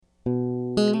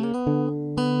Hello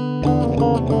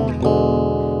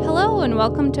and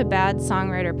welcome to Bad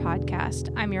Songwriter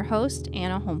Podcast. I'm your host,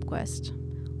 Anna Holmquist.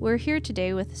 We're here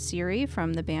today with Siri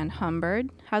from the band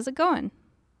Humbird. How's it going?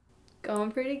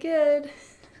 Going pretty good.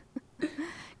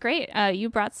 Great. You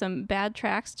brought some bad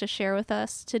tracks to share with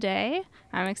us today.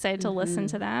 I'm excited to listen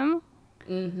to them.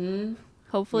 Mm-hmm.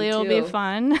 Hopefully it'll be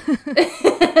fun.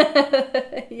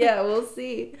 Yeah, we'll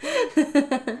see.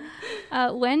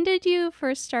 When did you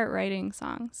first start writing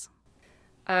songs?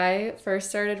 I first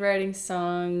started writing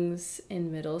songs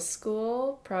in middle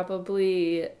school,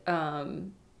 probably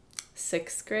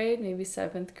 6th grade, maybe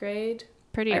 7th grade.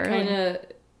 Pretty early.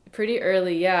 Pretty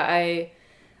early, yeah.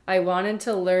 I wanted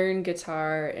to learn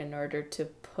guitar in order to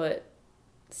put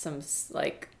some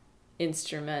like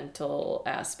instrumental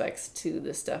aspects to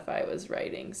the stuff I was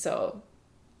writing. So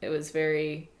it was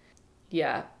very,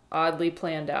 oddly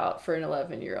planned out for an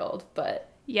 11-year-old, but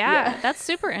yeah, that's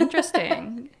super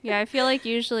interesting. Yeah, I feel like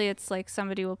usually it's like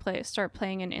somebody will start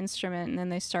playing an instrument and then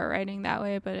they start writing that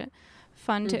way, but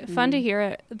fun to hear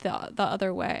it the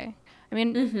other way. I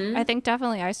mean, I think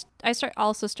definitely I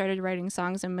also started writing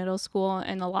songs in middle school,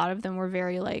 and a lot of them were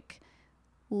very like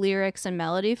lyrics and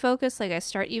melody focused. Like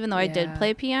even though I did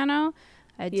play piano,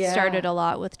 I started a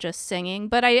lot with just singing,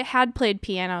 but I had played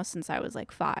piano since I was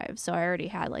like 5, so I already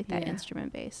had like that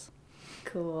instrument base.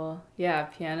 Cool. Yeah,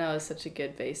 piano is such a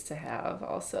good bass to have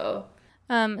also.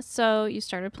 So you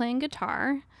started playing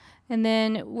guitar, and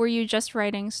then were you just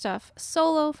writing stuff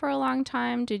solo for a long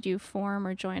time? Did you form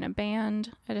or join a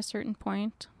band at a certain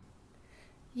point?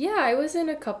 Yeah, I was in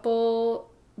a couple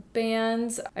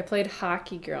bands. I played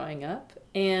hockey growing up,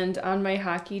 and on my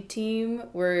hockey team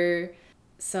were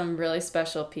some really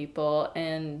special people,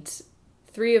 and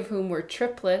 3 of whom were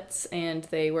triplets, and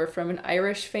they were from an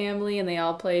Irish family, and they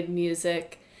all played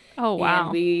music. Oh, wow.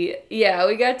 And we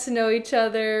got to know each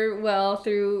other well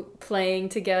through playing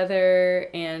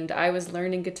together, and I was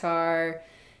learning guitar,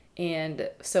 and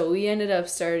so we ended up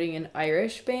starting an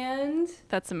Irish band.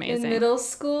 That's amazing. In middle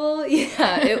school.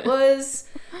 Yeah, it was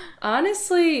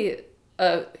honestly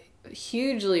a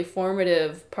hugely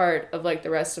formative part of like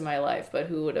the rest of my life, but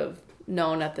who would have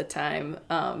known at the time?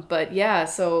 But yeah,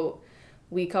 so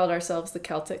we called ourselves the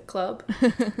Celtic Club,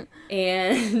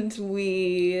 and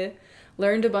we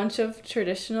learned a bunch of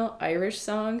traditional Irish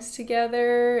songs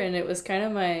together, and it was kind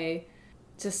of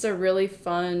just a really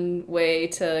fun way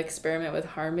to experiment with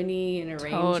harmony and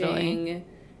arranging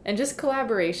and just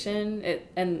collaboration.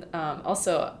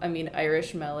 Also, I mean,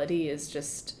 Irish melody is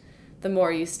just, the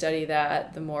more you study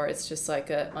that, the more it's just like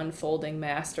a unfolding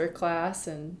masterclass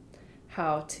in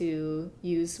how to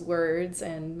use words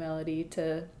and melody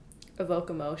to evoke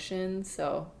emotion.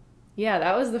 So yeah,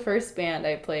 that was the first band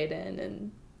I played in,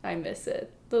 and I miss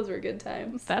it. Those were good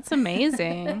times. That's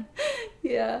amazing.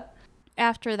 Yeah.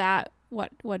 After that,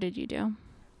 what did you do?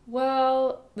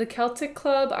 Well, the Celtic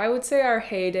Club, I would say our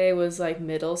heyday was like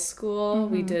middle school.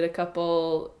 We did a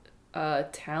couple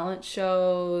talent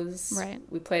shows. Right.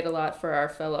 We played a lot for our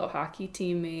fellow hockey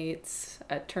teammates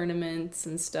at tournaments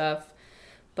and stuff.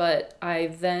 But I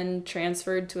then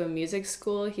transferred to a music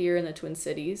school here in the Twin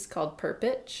Cities called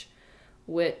Perpich,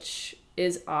 which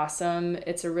is awesome.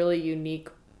 It's a really unique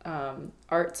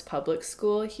arts public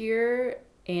school here.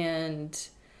 And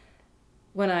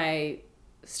when I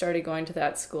started going to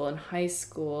that school in high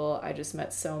school, I just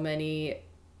met so many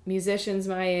musicians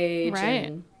my age. Right.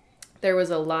 And there was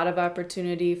a lot of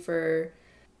opportunity for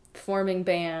forming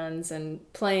bands and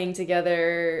playing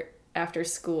together after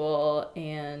school,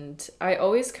 and I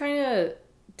always kind of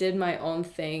did my own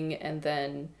thing and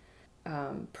then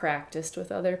practiced with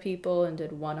other people and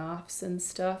did one-offs and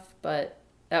stuff, but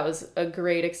that was a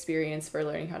great experience for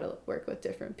learning how to work with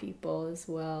different people as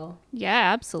well.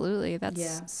 Yeah, absolutely.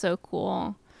 That's so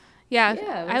cool. Yeah,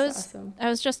 it was awesome. I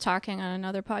was just talking on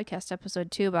another podcast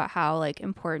episode too about how like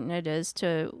important it is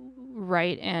to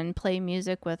write and play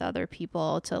music with other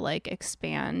people to like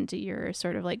expand your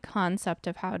sort of like concept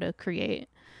of how to create.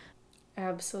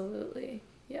 Absolutely.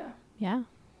 Yeah. Yeah.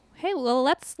 Hey, well,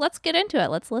 let's get into it.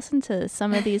 Let's listen to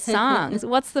some of these songs.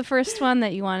 What's the first one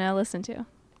that you want to listen to?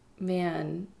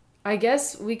 Man, I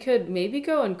guess we could maybe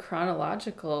go in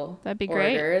chronological That'd be order.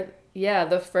 Great. Yeah,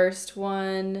 the first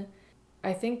one,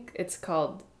 I think it's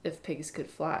called If Pigs Could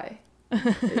Fly.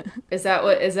 Is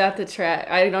that the track?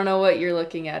 I don't know what you're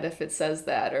looking at, if it says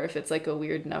that or if it's like a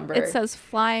weird number. It says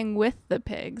Flying with the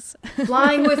Pigs.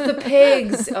 Flying with the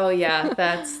Pigs. Oh yeah,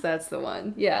 that's the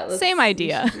one. Yeah. Same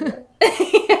idea.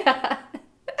 Yeah.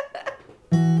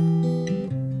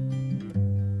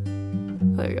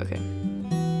 There we go. Okay.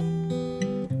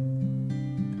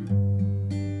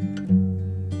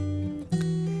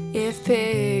 If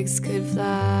pigs pigs could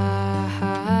fly,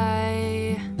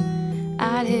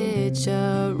 I'd hitch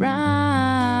a ride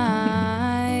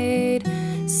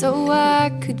so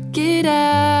I could get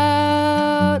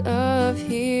out of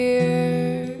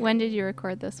here. When did you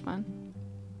record this one?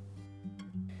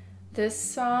 This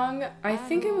song, I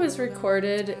think it was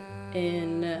recorded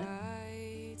in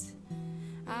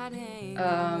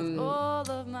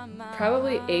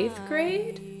probably 8th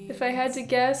grade, if I had to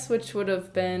guess, which would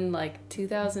have been like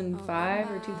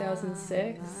 2005 or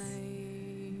 2006.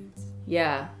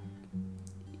 Yeah.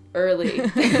 Early.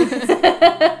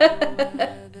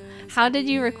 How did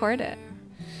you record it?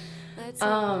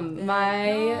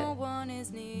 My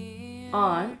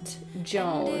aunt,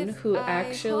 Joan, who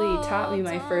actually taught me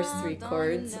my first 3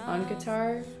 chords on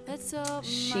guitar,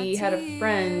 she had a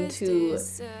friend who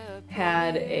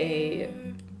had a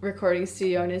recording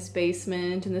studio in his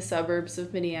basement in the suburbs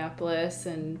of Minneapolis,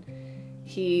 and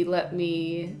he let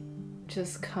me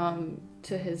just come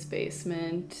to his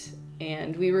basement,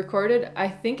 and we recorded, I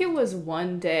think it was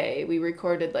one day, we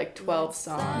recorded like 12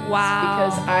 songs. Wow.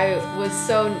 Because I was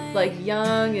so like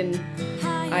young, and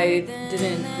I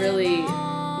didn't really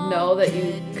know that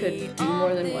you could do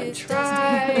more than one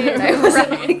try, and I wasn't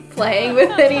like playing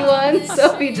with anyone,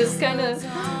 so we just kind of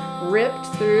ripped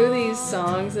through these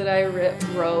songs that I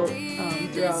wrote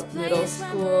throughout middle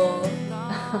school.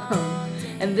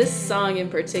 And this song in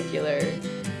particular,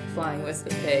 Flying with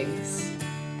the Pigs,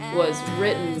 was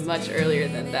written much earlier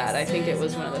than that. I think it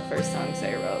was one of the first songs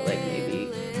I wrote, like maybe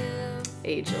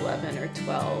age 11 or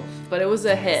 12, but it was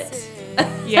a hit.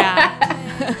 Yeah.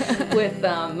 With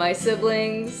my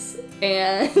siblings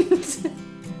and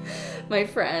my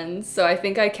friends, so I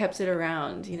think I kept it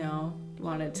around,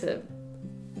 wanted to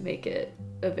make it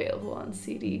available on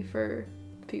CD for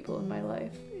people in my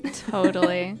life.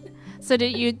 Totally. So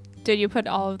did you put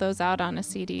all of those out on a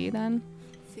CD then?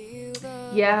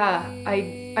 Yeah,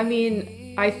 I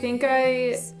mean, I think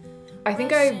I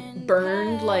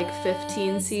burned like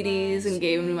 15 CDs and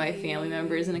gave them to my family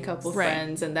members and a couple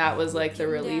friends, and that was like the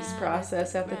release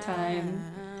process at the time.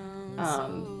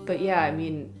 But yeah, I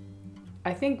mean,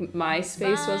 I think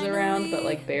MySpace was around, but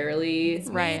like barely.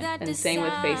 Right. And same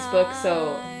with Facebook,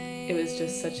 so it was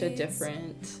just such a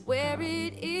different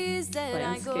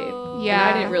landscape. Yeah. And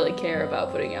I didn't really care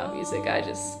about putting out music. I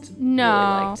just really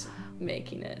liked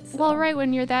making it. So. Well, right,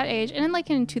 when you're that age, and like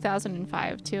in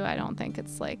 2005 too, I don't think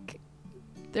it's like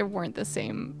there weren't the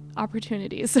same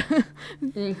opportunities.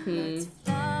 Mm-hmm.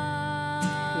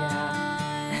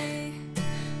 Yeah.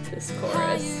 This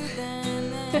chorus.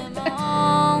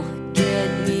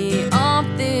 Get me off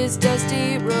this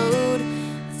dusty road.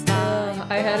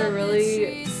 I had a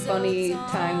really funny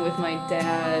time with my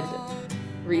dad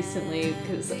recently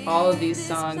because all of these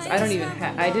songs, I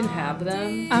didn't have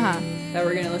them that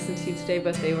we're gonna listen to today,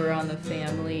 but they were on the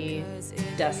family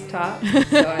desktop.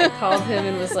 So I called him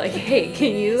and was like, hey,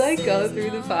 can you like go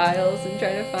through the files and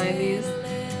try to find these?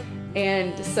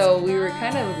 And so we were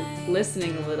kind of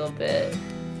listening a little bit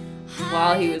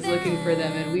while he was looking for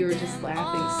them, and we were just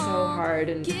laughing so hard,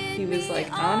 and he was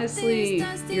like, honestly,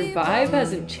 your vibe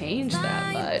hasn't changed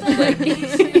that much. Like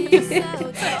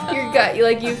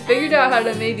you figured out how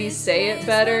to maybe say it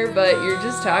better, but you're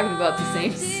just talking about the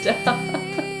same stuff.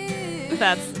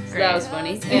 That's great. So that was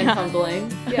funny and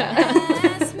humbling. Yeah.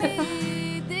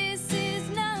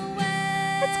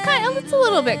 It's a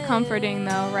little bit comforting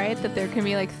though, right? That there can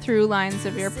be like through lines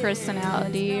of your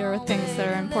personality or things that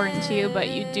are important to you, but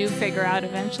you do figure out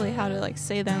eventually how to like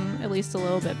say them at least a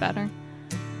little bit better.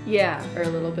 Yeah, or a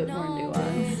little bit more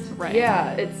nuanced. Right.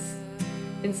 Yeah,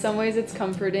 in some ways it's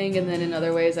comforting, and then in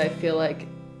other ways I feel like,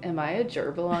 am I a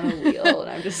gerbil on a wheel? And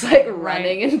I'm just like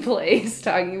running in place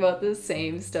talking about the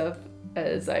same stuff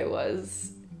as I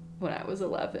was when I was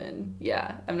 11.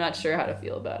 Yeah, I'm not sure how to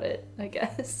feel about it, I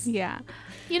guess. Yeah.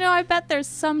 I bet there's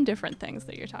some different things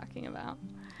that you're talking about.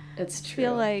 It's true. I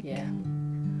feel like yeah.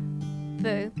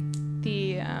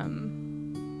 the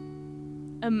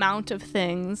amount of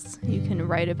things you can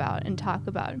write about and talk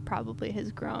about probably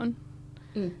has grown.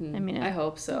 Mm-hmm. I mean, I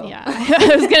hope so. Yeah,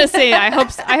 I was gonna say I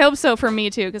hope so for me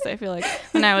too, because I feel like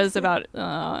when I was about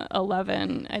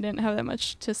 11, I didn't have that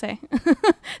much to say.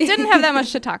 Didn't have that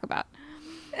much to talk about.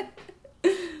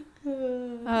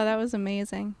 Oh, that was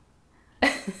amazing.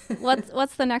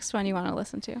 What's the next one you want to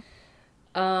listen to?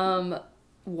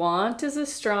 Want is a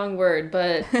strong word,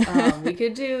 but we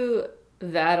could do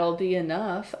That'll Be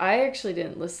Enough. I actually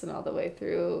didn't listen all the way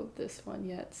through this one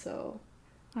yet, so.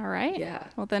 All right. Yeah.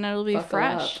 Well, then it'll be Buckle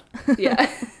fresh. up. Yeah.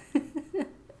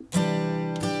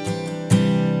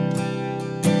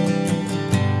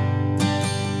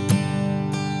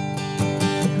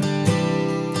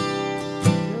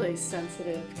 Really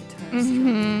sensitive guitar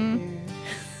strum here.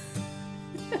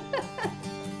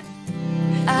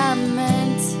 I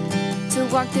meant to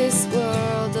walk this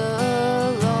world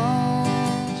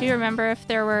alone. Do you remember if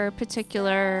there were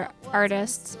particular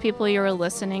artists, people you were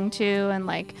listening to and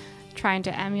like trying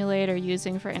to emulate or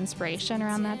using for inspiration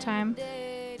around that time?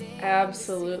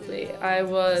 Absolutely. I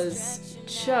was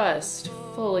just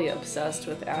fully obsessed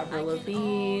with Avril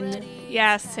Lavigne.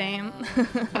 Yeah, same.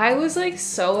 I was like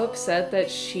so upset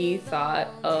that she thought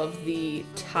of the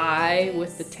tie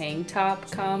with the tank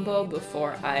top combo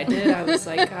before I did. I was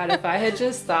like, God, if I had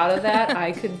just thought of that,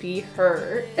 I could be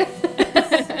her.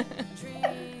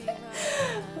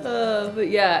 But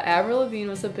yeah, Avril Lavigne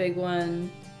was a big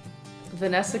one.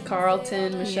 Vanessa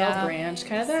Carlton, Michelle Branch,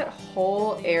 kind of that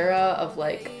whole era of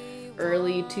like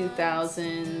early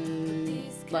 2000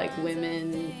 like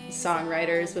women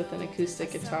songwriters with an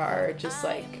acoustic guitar, just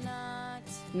like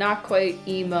not quite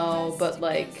emo, but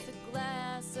like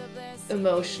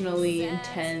emotionally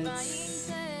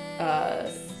intense,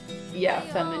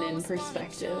 feminine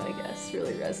perspective, I guess,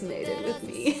 really resonated with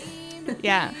me.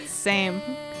 Yeah, same.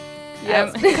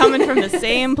 Yep. I'm coming from the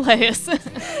same place.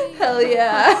 Hell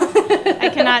yeah.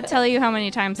 I cannot tell you how many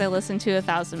times I listened to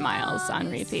 1,000 Miles on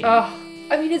repeat. Oh,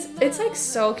 I mean, it's like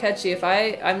so catchy. If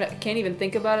can't even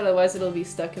think about it, otherwise it'll be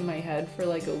stuck in my head for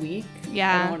like a week.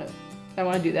 Yeah. I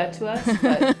want to do that to us,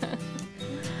 but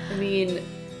I mean,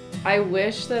 I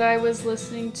wish that I was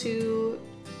listening to.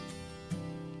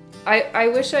 I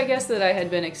wish, I guess, that I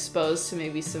had been exposed to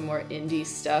maybe some more indie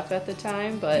stuff at the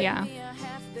time, but yeah.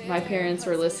 My parents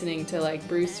were listening to like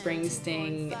Bruce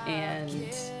Springsteen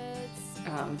and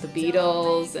the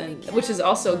Beatles, and which is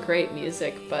also great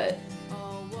music, but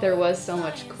there was so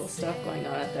much cool stuff going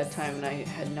on at that time, and I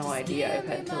had no idea. I've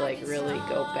had to like really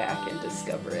go back and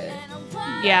discover it.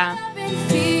 Yeah.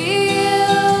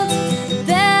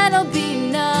 That'll be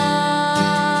enough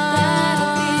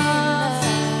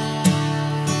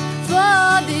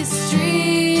for this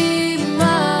dreamer.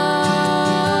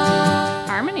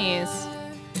 Harmonies.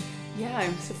 Yeah,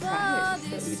 I'm surprised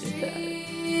that we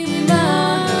did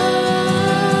that.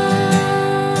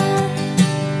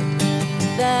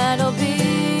 That'll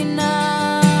be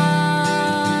enough.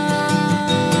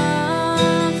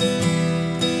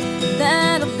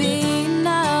 That'll be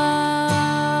enough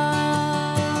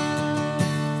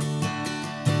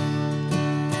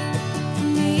for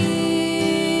me.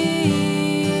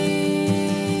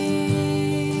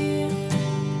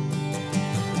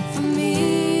 For me.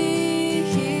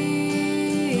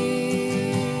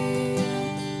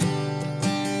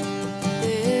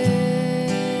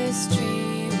 This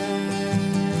dreamer.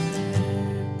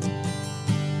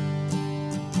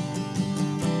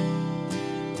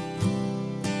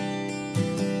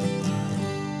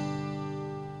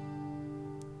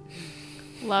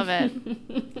 Love it.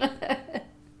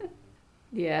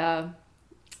 Yeah.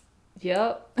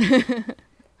 Yep.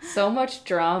 So much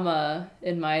drama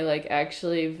in my like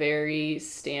actually very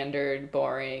standard,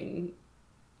 boring,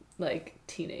 like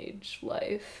teenage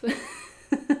life.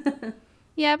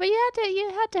 Yeah, but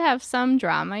you had to have some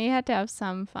drama. You had to have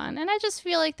some fun. And I just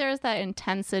feel like there's that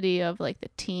intensity of like the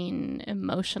teen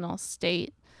emotional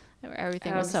state where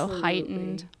everything was so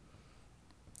heightened.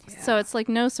 Yeah. So it's like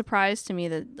no surprise to me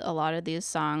that a lot of these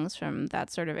songs from that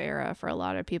sort of era for a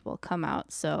lot of people come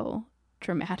out so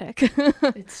dramatic.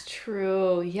 It's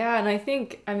true. Yeah, and I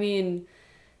think, I mean,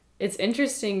 it's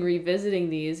interesting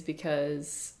revisiting these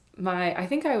because I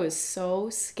think I was so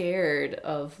scared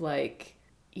of like,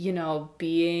 you know,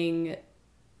 being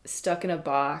stuck in a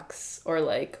box or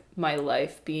like my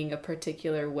life being a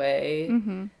particular way.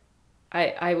 Mm-hmm.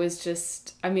 I was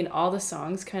just, I mean, all the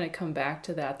songs kind of come back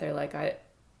to that. They're like,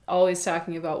 always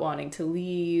talking about wanting to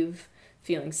leave,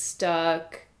 feeling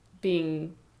stuck,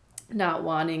 not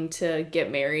wanting to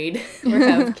get married or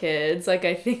have kids. Like,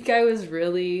 I think I was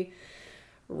really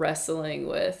wrestling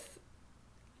with,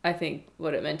 I think,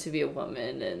 what it meant to be a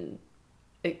woman, and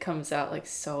it comes out like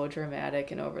so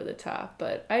dramatic and over the top.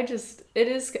 But it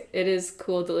is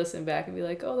cool to listen back and be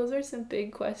like, oh, those are some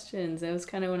big questions. And it was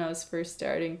kind of when I was first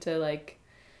starting to like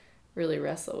really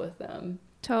wrestle with them.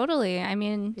 Totally. I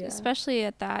mean, Yeah. especially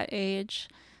at that age,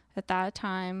 at that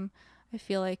time, I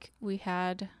feel like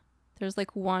there's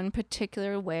like one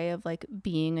particular way of like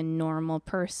being a normal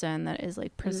person that is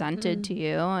like presented to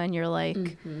you, and you're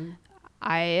like,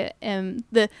 I am,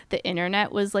 the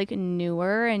internet was like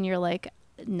newer, and you're like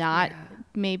not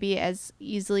maybe as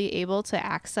easily able to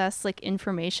access like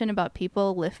information about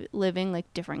people living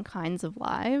like different kinds of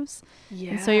lives.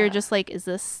 Yeah. And so you're just like, is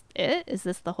this it? Is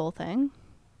this the whole thing?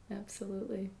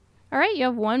 Absolutely. All right, you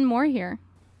have one more here.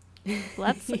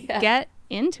 Let's Yeah. get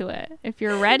into it if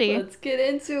you're ready. Let's get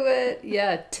into it.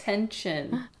 Yeah,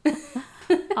 tension.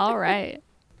 All right.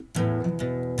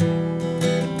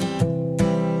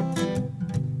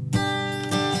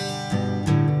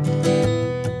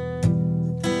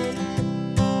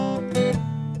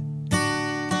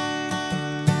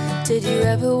 Did you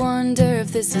ever wonder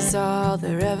if this is all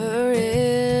there ever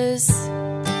is?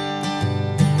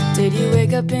 Did you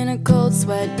wake up in a cold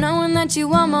sweat knowing that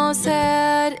you almost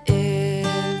had it?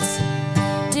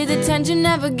 Did the tension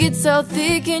ever get so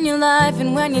thick in your life,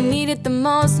 and when you need it the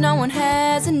most, no one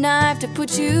has a knife to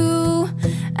put you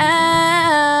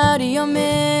out of your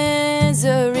misery?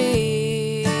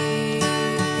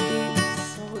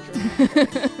 So dramatic.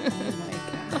 Oh my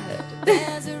God.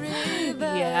 There's a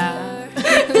river Yeah.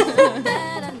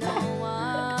 that I know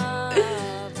of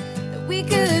that we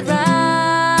could ride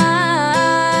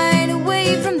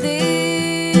away from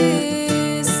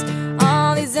this.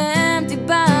 All these empty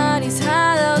bodies,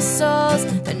 hollow souls,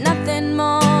 they're nothing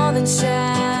more than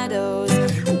shadows.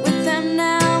 With them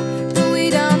now, but we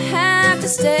don't have to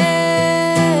stay.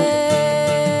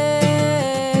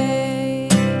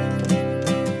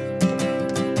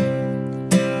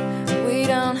 We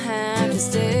don't have to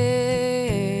stay.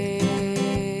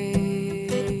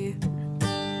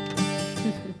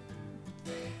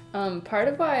 Part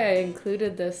of why I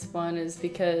included this one is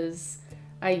because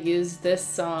I used this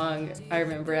song, I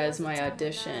remember, as my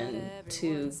audition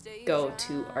to go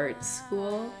to art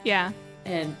school. Yeah.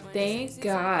 And thank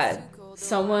God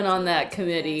someone on that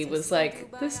committee was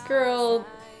like, this girl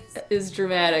is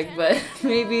dramatic, but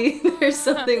maybe there's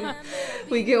something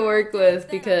we can work with,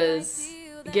 because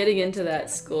getting into that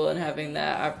school and having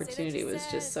that opportunity was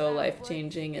just so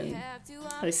life-changing. And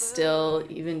I still,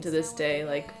 even to this day,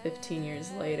 like 15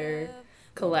 years later,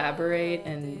 collaborate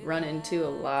and run into a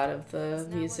lot of the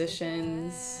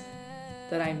musicians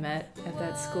that I met at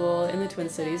that school in the Twin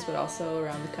Cities, but also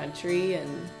around the country.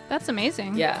 And That's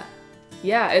amazing. yeah,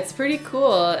 it's pretty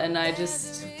cool. And I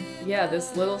just,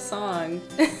 this little song,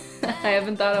 I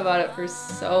haven't thought about it for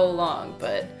so long,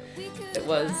 but it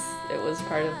was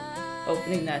part of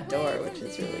opening that door, which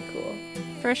is really cool.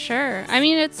 For sure. I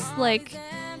mean, it's like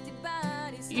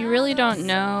you really don't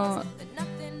know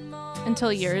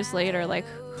until years later, like,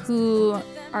 who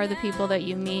are the people that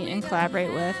you meet and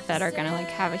collaborate with that are gonna like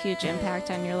have a huge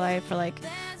impact on your life, or like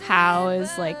how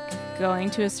is like going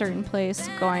to a certain place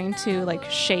going to like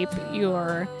shape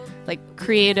your like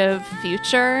creative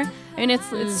future. I mean,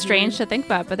 it's strange to think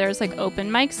about, but there's like open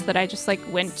mics that I just like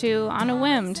went to on a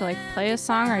whim to like play a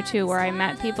song or two, where I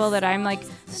met people that I'm like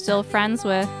still friends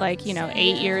with, like, you know,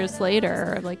 8 years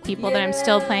later, or like people that I'm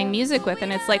still playing music with.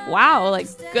 And it's like, wow, like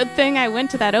good thing I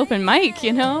went to that open mic,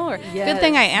 you know, or good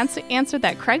thing I answered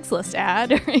that Craigslist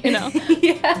ad, or, you know.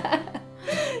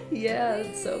 Yeah,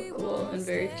 it's so cool and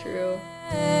very true.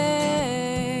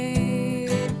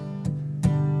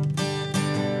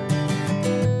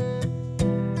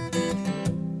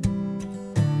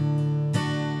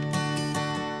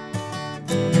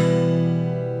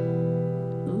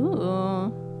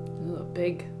 Ooh, a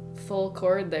big full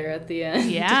chord there at the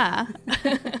end. Yeah.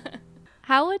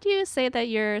 How would you say that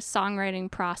your songwriting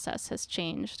process has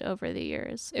changed over the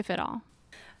years, if at all?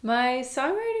 My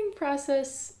songwriting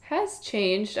process has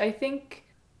changed. I think,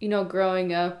 you know,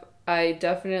 growing up, I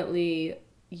definitely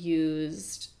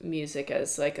used music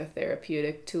as like a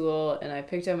therapeutic tool, and I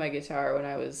picked up my guitar when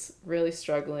I was really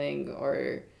struggling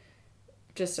or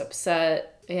just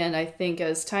upset. And I think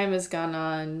as time has gone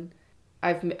on,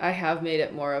 I have made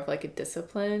it more of like a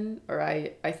discipline, or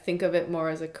I think of it more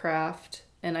as a craft.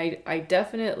 And I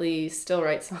definitely still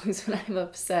write songs when I'm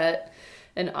upset,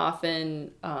 and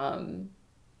often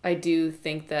I do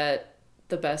think that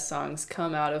the best songs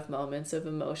come out of moments of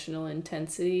emotional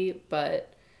intensity,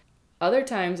 but other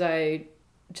times I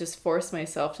just force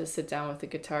myself to sit down with the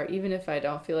guitar, even if I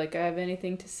don't feel like I have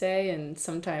anything to say. And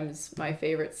sometimes my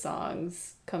favorite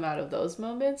songs come out of those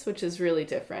moments, which is really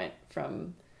different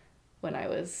from when I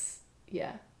was,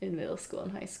 in middle school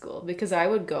and high school, because I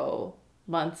would go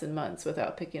months and months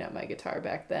without picking up my guitar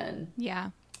back then. Yeah.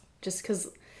 Just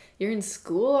because you're in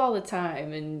school all the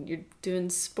time and you're doing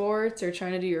sports or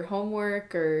trying to do your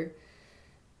homework, or,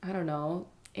 I don't know,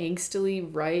 angstily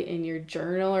write in your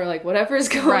journal, or like whatever's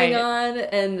going on.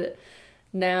 And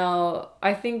now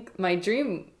I think my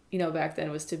dream, you know, back then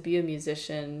was to be a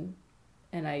musician,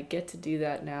 and I get to do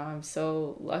that now. I'm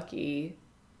so lucky.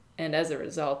 And as a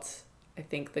result, I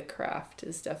think the craft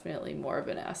is definitely more of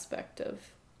an aspect of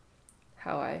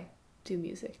how I do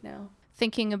music now.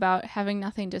 Thinking about having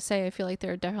nothing to say, I feel like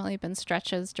there have definitely been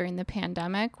stretches during the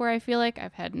pandemic where I feel like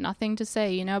I've had nothing to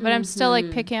say, you know, but I'm still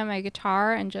like picking up my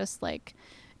guitar and just like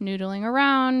noodling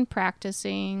around,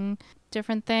 practicing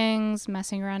different things,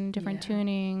 messing around in different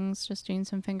tunings, just doing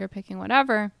some finger picking,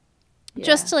 whatever,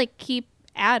 just to like keep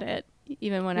at it.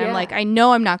 Even when I'm like, I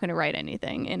know I'm not going to write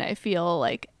anything and I feel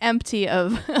like empty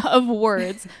of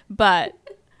words, but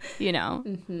you know,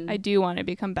 I do want to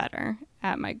become better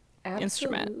at my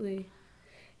instrument.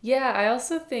 Yeah, I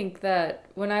also think that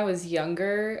when I was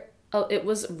younger, it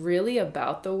was really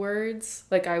about the words.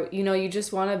 Like you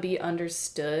just want to be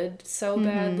understood so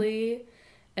badly.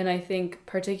 And I think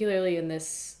particularly in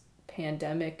this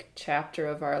pandemic chapter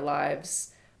of our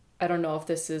lives, I don't know if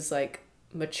this is like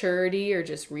maturity or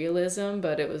just realism,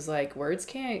 but it was like words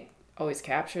can't always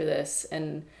capture this.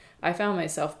 And I found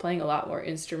myself playing a lot more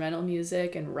instrumental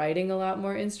music and writing a lot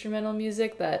more instrumental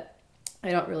music that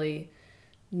I don't really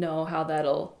know how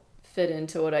that'll fit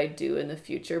into what I do in the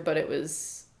future, but it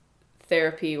was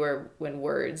therapy when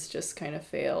words just kind of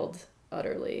failed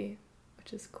utterly,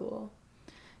 which is cool.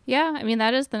 Yeah, I mean,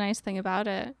 that is the nice thing about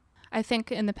it. I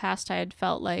think in the past I had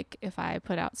felt like if I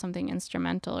put out something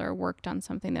instrumental or worked on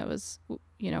something that was,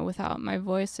 without my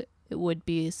voice, it would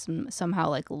be somehow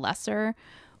like lesser,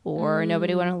 or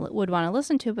nobody would want to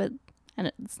listen to. But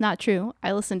and it's not true.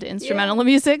 I listen to instrumental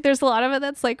music. There's a lot of it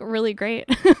that's like really great.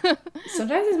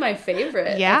 Sometimes it's my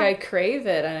favorite. Yeah, like I crave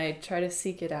it and I try to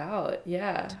seek it out.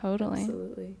 Yeah, totally,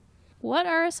 absolutely. What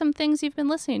are some things you've been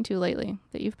listening to lately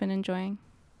that you've been enjoying?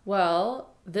 Well,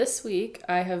 this week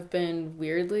I have been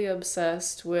weirdly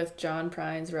obsessed with John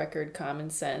Prine's record Common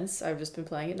Sense. I've just been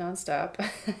playing it nonstop.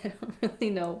 I don't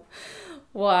really know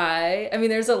why. I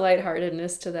mean, there's a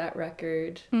lightheartedness to that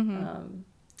record.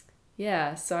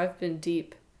 So I've been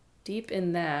deep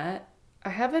in that. I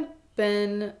haven't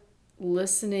been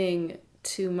listening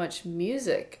to much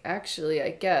music, actually,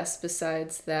 I guess,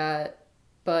 besides that.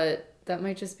 But that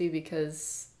might just be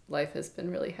because life has been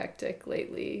really hectic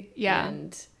lately. Yeah.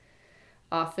 And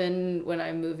often when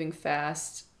I'm moving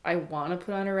fast, I want to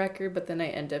put on a record, but then I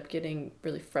end up getting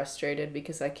really frustrated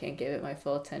because I can't give it my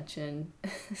full attention.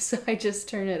 So I just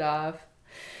turn it off,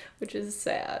 which is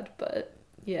sad, but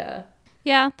yeah.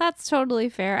 Yeah, that's totally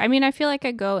fair. I mean, I feel like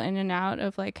I go in and out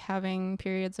of like having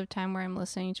periods of time where I'm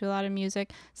listening to a lot of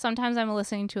music. Sometimes I'm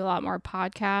listening to a lot more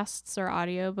podcasts or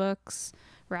audiobooks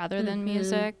rather than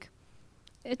music.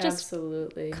 It just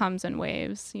absolutely comes in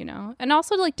waves, and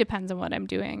also like depends on what I'm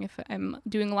doing. If I'm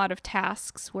doing a lot of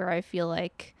tasks where I feel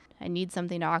like I need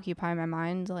something to occupy my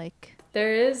mind, like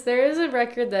there is a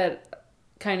record that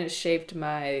kind of shaped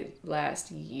my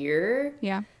last year.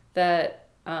 Yeah. That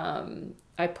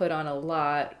I put on a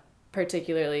lot,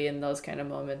 particularly in those kind of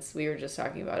moments we were just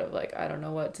talking about of like, I don't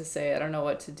know what to say, I don't know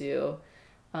what to do.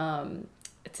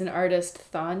 It's an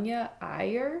artist, Thanya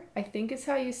Iyer, I think is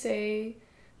how you say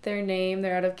their name.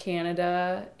 They're out of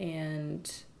Canada,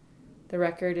 and the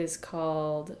record is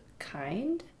called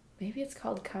Kind. Maybe it's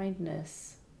called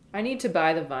Kindness. I need to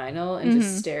buy the vinyl and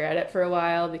just stare at it for a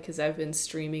while because I've been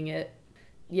streaming it,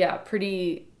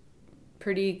 pretty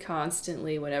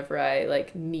constantly whenever I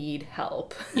like need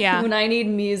help. Yeah. When I need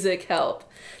music help.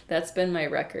 That's been my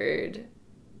record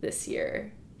this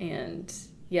year. And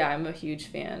yeah, I'm a huge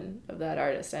fan of that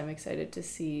artist. I'm excited to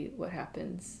see what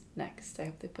happens next. I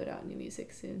hope they put out new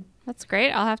music soon. That's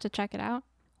great. I'll have to check it out.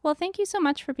 Well, thank you so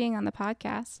much for being on the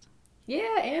podcast.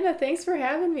 Yeah, Anna, thanks for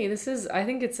having me. I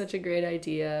think it's such a great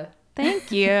idea.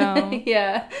 Thank you.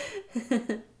 Yeah.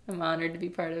 I'm honored to be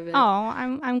part of it. Oh,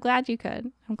 I'm glad you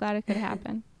could. I'm glad it could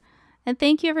happen. And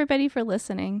thank you everybody for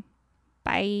listening.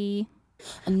 Bye.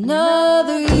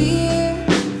 Another year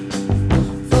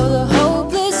for the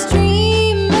hopeless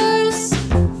dreamers,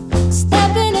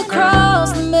 stepping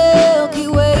across the Milky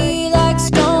Way like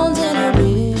stones in a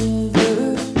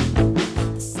river.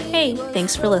 Hey,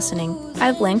 thanks for listening.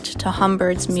 I've linked to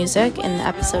Humbird's music in the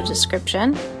episode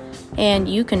description, and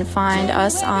you can find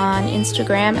us on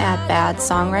Instagram at Bad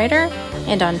Songwriter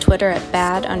and on Twitter at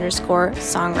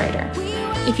bad_songwriter.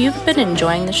 If you've been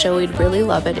enjoying the show, we'd really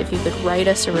love it if you could write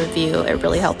us a review. It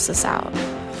really helps us out.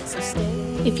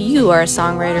 If you are a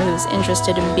songwriter who's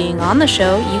interested in being on the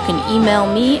show, you can email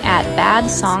me at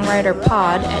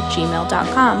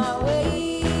badsongwriterpod@gmail.com.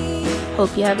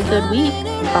 Hope you have a good week.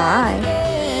 Bye.